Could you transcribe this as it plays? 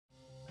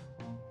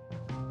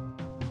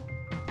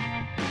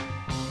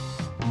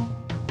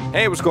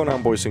Hey, what's going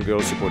on, boys and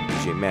girls? Support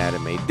DJ Matt,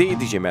 M-A-D,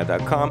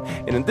 DJMatt.com.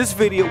 And in this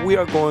video, we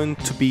are going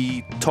to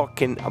be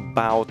talking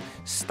about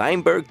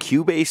Steinberg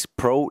Cubase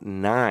Pro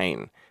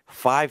 9.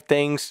 5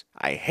 things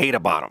I hate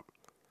about them.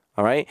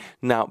 All right?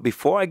 Now,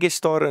 before I get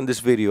started on this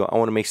video, I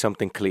want to make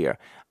something clear.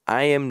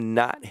 I am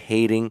not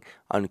hating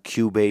on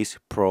Cubase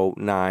Pro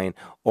 9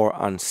 or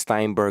on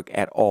Steinberg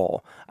at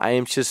all. I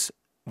am just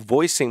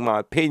voicing my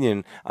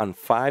opinion on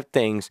 5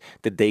 things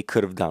that they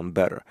could have done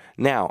better.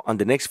 Now, on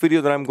the next video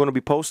that I'm going to be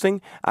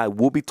posting, I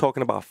will be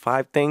talking about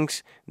 5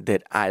 things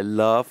that I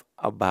love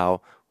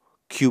about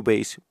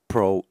Cubase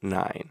Pro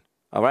 9.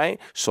 All right,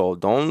 so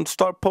don't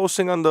start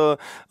posting on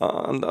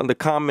the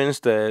comments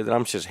that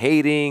I'm just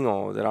hating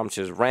or that I'm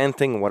just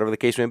ranting or whatever the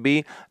case may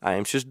be. I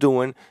am just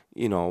doing,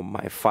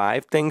 my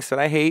 5 things that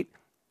I hate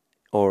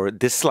or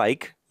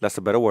dislike. That's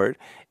a better word.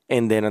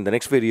 And then on the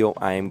next video,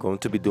 I am going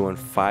to be doing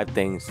 5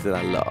 things that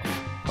I love.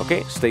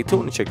 Okay, stay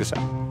tuned and check this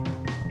out.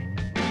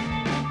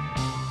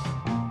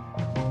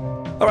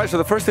 All right, so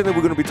the first thing that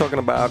we're going to be talking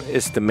about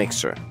is the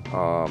mixer,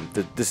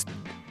 this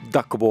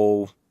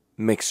duckable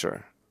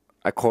mixer.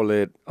 I call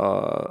it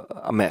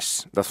a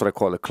mess. That's what I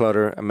call it,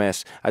 clutter, a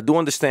mess. I do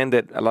understand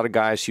that a lot of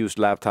guys use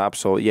laptops,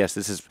 so yes,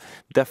 this is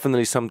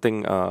definitely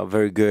something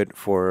very good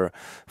for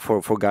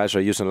guys who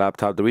are using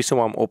laptop. The reason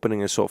why I'm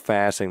opening it so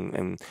fast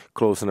and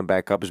closing it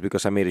back up is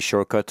because I made a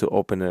shortcut to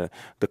open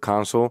the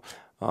console.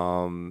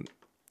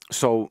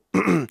 So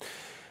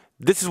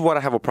this is what I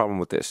have a problem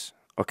with this.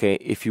 Okay,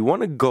 if you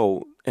want to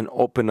go and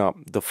open up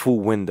the full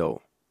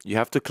window, you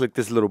have to click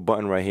this little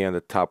button right here on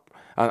the top.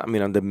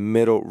 On the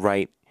middle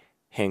right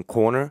hand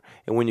corner,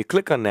 and when you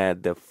click on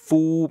that, the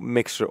full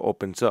mixer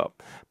opens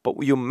up, but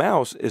your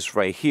mouse is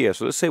right here.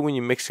 So let's say when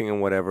you're mixing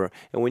and whatever,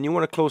 and when you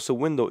want to close the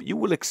window, you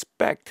will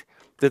expect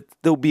that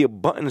there'll be a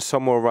button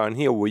somewhere around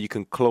here where you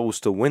can close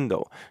the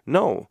window.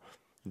 No,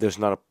 there's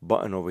not a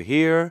button over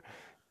here.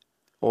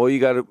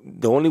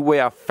 The only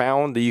way I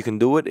found that you can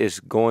do it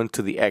is going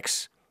to the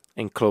X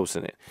and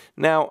closing it.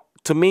 Now,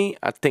 to me,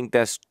 I think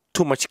that's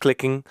too much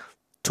clicking,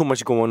 too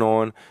much going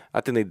on. I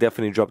think they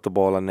definitely dropped the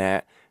ball on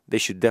that. They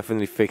should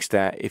definitely fix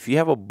that. If you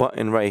have a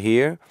button right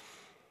here,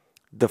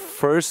 the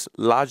first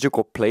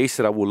logical place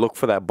that I will look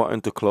for that button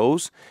to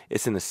close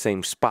is in the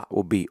same spot,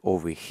 will be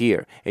over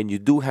here. And you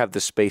do have the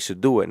space to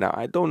do it. Now,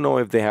 I don't know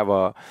if they have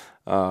a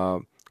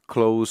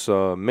close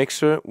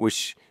mixer,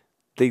 which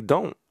they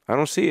don't. I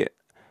don't see it.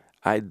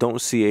 I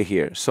don't see it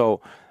here.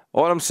 So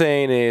all I'm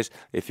saying is,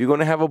 if you're going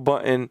to have a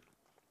button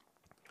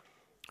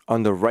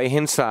on the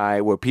right-hand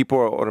side where people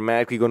are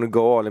automatically going to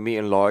go, let me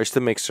enlarge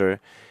the mixer,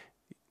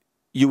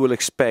 you will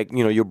expect,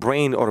 your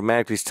brain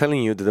automatically is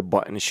telling you that the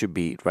button should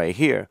be right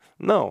here.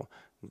 No,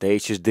 they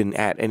just didn't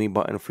add any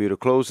button for you to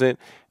close it.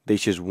 They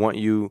just want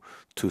you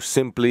to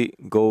simply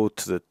go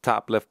to the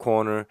top left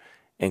corner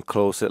and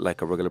close it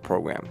like a regular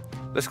program.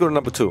 Let's go to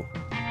number 2.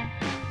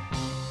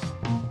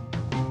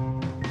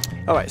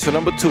 All right, so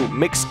number 2,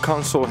 mix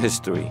console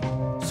history.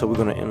 So we're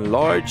going to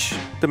enlarge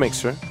the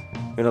mixer.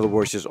 In other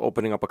words, just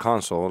opening up a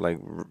console, like,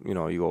 you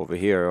go over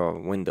here, or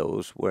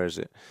Windows, where is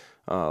it?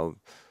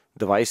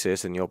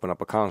 Devices, and you open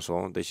up a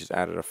console. They just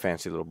added a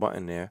fancy little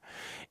button there,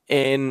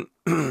 and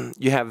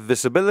you have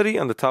visibility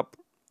on the top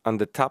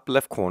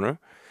left corner.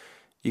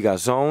 You got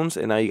zones,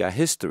 and now you got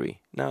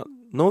history. Now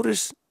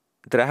notice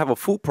that I have a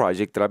full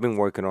project that I've been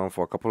working on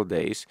for a couple of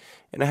days,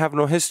 and I have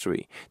no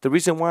history. The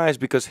reason why is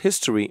because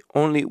history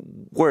only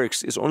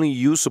works, is only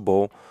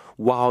usable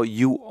while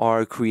you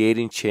are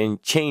creating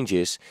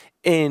changes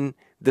in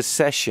the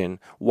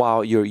session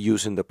while you're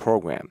using the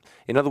program.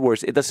 In other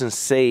words, it doesn't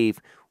save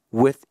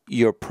with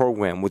your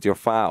program, with your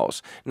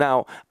files.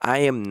 Now, I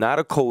am not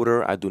a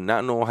coder. I do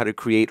not know how to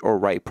create or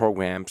write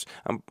programs.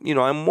 I'm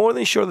more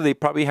than sure that they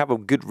probably have a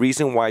good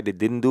reason why they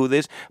didn't do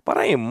this, but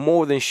I am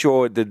more than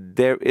sure that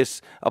there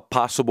is a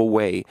possible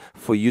way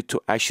for you to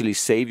actually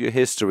save your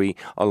history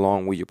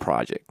along with your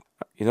project.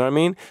 You know what I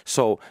mean?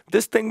 So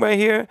this thing right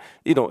here,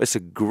 it's a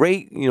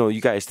great,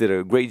 you guys did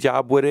a great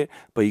job with it,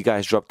 but you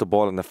guys dropped the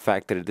ball on the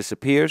fact that it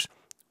disappears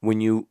when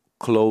you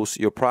close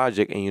your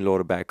project and you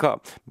load it back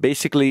up.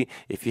 Basically,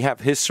 if you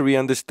have history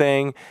on this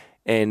thing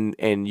and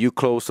you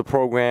close the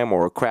program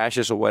or it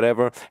crashes or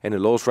whatever and it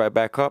loads right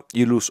back up,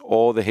 you lose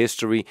all the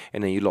history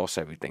and then you lost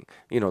everything.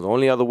 The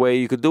only other way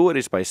you could do it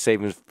is by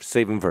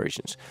saving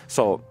versions.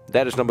 So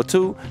that is number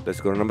 2. Let's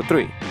go to number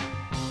 3.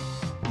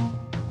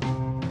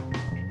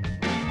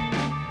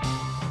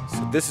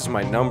 So this is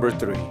my number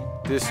 3.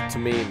 This to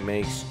me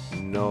makes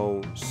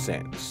no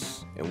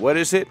sense. And what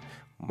is it?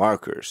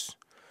 Markers.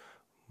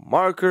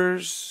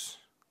 Markers,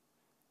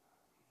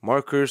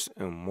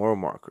 and more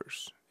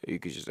markers. You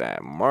could just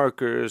add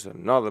markers,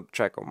 another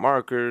track of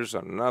markers,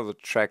 another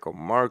track of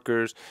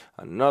markers,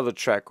 another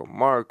track of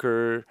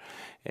marker,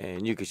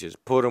 and you could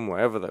just put them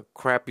wherever the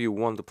crap you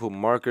want to put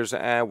markers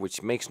at,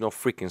 which makes no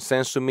freaking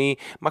sense to me.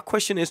 My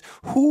question is,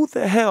 who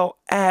the hell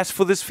asked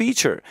for this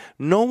feature?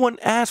 No one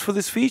asked for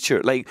this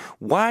feature. Like,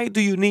 why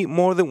do you need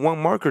more than one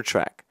marker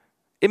track?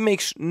 It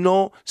makes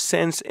no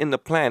sense in the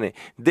planet.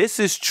 This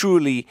is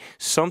truly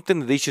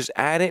something that they just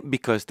added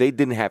because they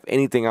didn't have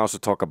anything else to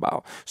talk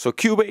about. So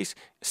Cubase,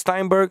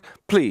 Steinberg,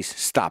 please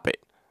stop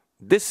it.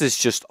 This is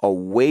just a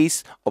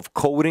waste of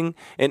coding.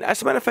 And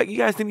as a matter of fact, you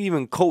guys didn't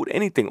even code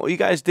anything. All you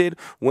guys did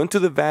went to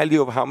the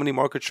value of how many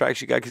marker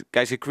tracks you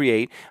guys could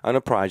create on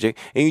a project,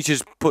 and you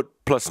just put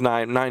plus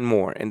nine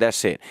more, and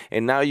that's it.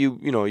 And now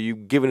you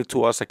giving it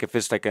to us like if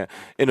it's like a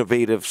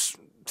innovative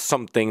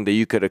something that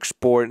you could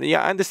export.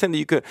 Yeah, I understand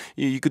that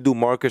you could do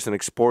markers and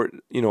export,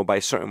 by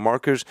certain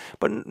markers,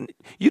 but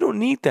you don't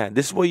need that.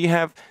 This is what you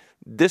have.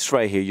 This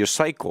right here, your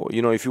cycle.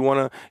 If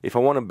I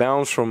wanna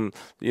bounce from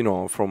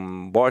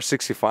bar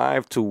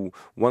 65 to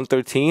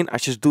 113, I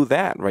just do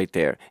that right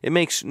there. It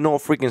makes no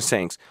freaking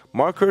sense.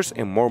 Markers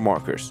and more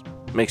markers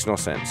makes no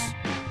sense.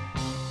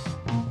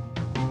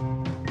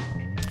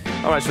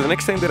 All right, so the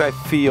next thing that I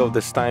feel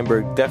that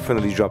Steinberg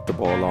definitely dropped the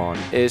ball on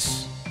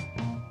is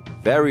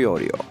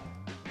VARIAUDIO.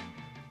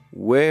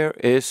 Where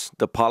is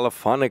the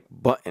polyphonic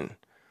button?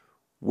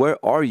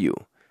 Where are you?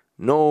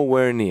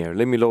 Nowhere near.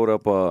 Let me load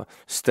up a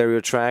stereo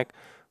track.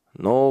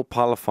 No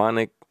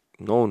polyphonic,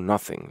 no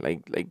nothing.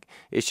 Like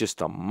it's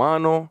just a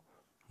mono.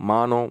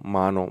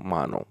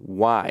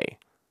 Why?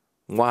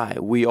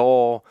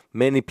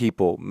 Many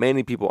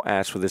people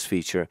asked for this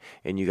feature,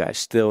 and you guys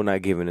still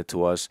not giving it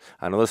to us.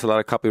 I know there's a lot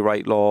of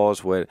copyright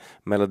laws with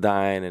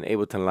Melodyne and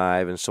Ableton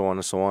Live and so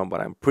on,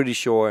 but I'm pretty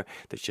sure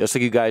that just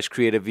like you guys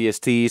created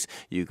VSTs,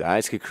 you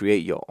guys could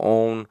create your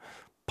own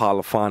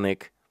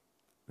polyphonic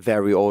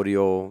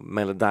VARIAUDIO,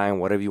 Melodyne,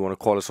 whatever you want to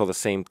call it, it's all the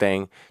same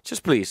thing.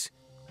 Just please,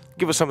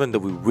 give us something that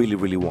we really,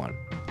 really want.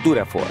 Do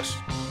that for us.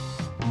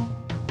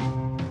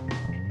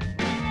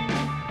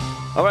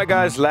 All right,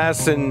 guys,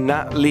 last and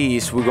not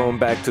least, we're going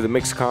back to the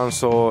mix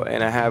console,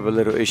 and I have a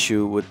little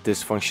issue with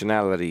this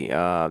functionality.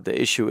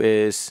 The issue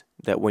is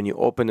that when you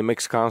open the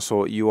mix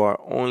console, you are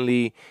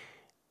only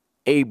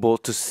able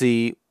to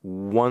see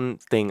one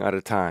thing at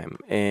a time,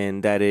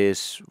 and that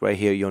is right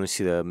here. You only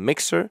see the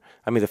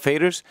the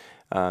faders.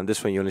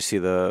 This one you only see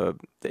the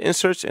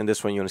inserts, and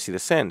this one you only see the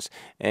sends.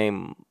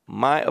 And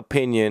my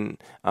opinion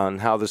on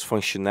how this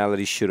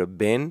functionality should have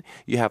been,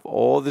 you have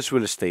all this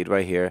real estate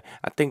right here.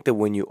 I think that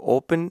when you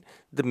open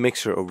the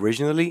mixer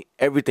originally,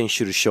 everything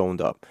should have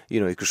shown up.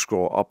 You could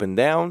scroll up and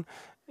down,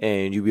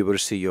 and you'll be able to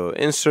see your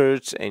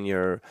inserts and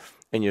your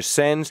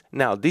sends.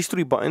 Now, these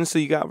three buttons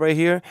that you got right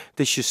here,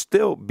 they should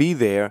still be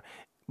there,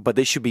 but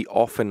they should be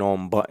off and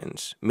on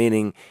buttons,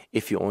 meaning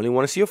if you only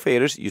want to see your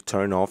faders, you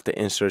turn off the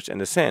inserts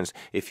and the sends.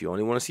 If you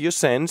only want to see your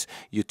sends,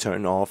 you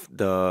turn off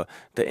the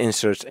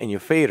inserts and your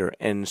fader,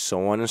 and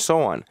so on and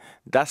so on.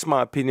 That's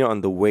my opinion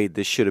on the way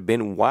this should have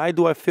been. Why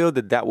do I feel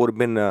that would have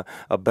been a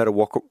better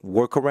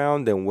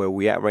workaround than where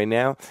we at right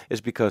now?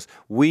 Is because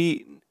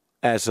we,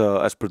 as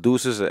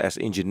producers, as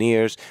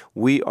engineers,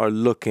 we are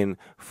looking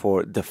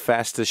for the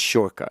fastest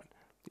shortcut.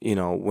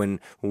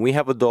 When we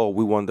have a DAW,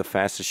 we want the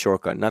fastest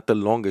shortcut, not the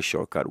longest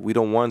shortcut. We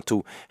don't want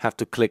to have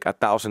to click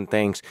 1,000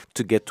 things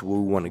to get to where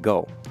we want to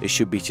go. It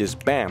should be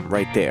just bam,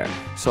 right there.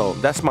 So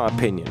that's my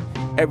opinion.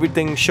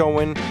 Everything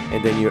showing,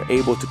 and then you're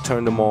able to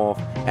turn them off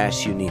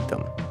as you need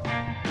them.